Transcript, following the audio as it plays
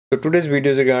So today's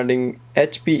video is regarding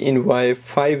HP Envoy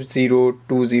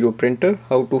 5020 printer,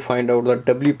 how to find out the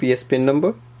WPS pin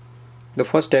number. The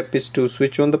first step is to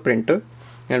switch on the printer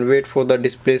and wait for the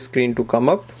display screen to come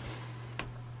up.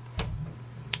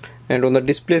 And on the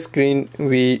display screen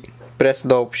we press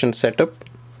the option setup.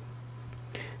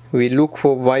 We look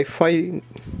for Wi-Fi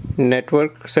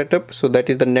network setup, so that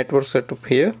is the network setup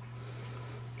here.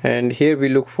 And here we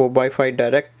look for Wi-Fi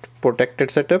direct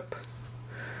protected setup.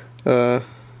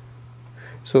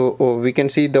 So we can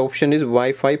see the option is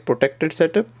Wi-Fi protected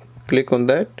setup. Click on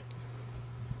that.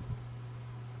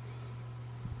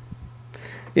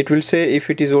 It will say if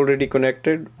it is already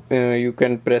connected, you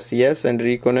can press yes and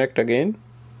reconnect again.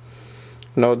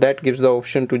 Now that gives the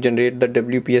option to generate the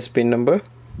WPS pin number.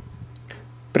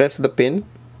 Press the pin.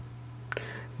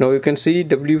 Now you can see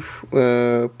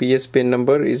WPS pin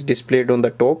number is displayed on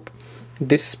the top.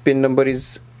 This pin number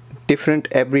is different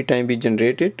every time we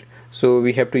generate it, so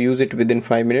we have to use it within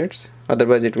 5 minutes,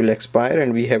 otherwise it will expire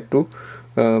and we have to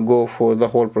go for the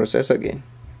whole process again.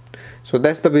 So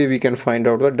that's the way we can find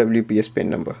out the WPS pin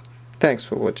number. Thanks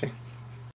for watching.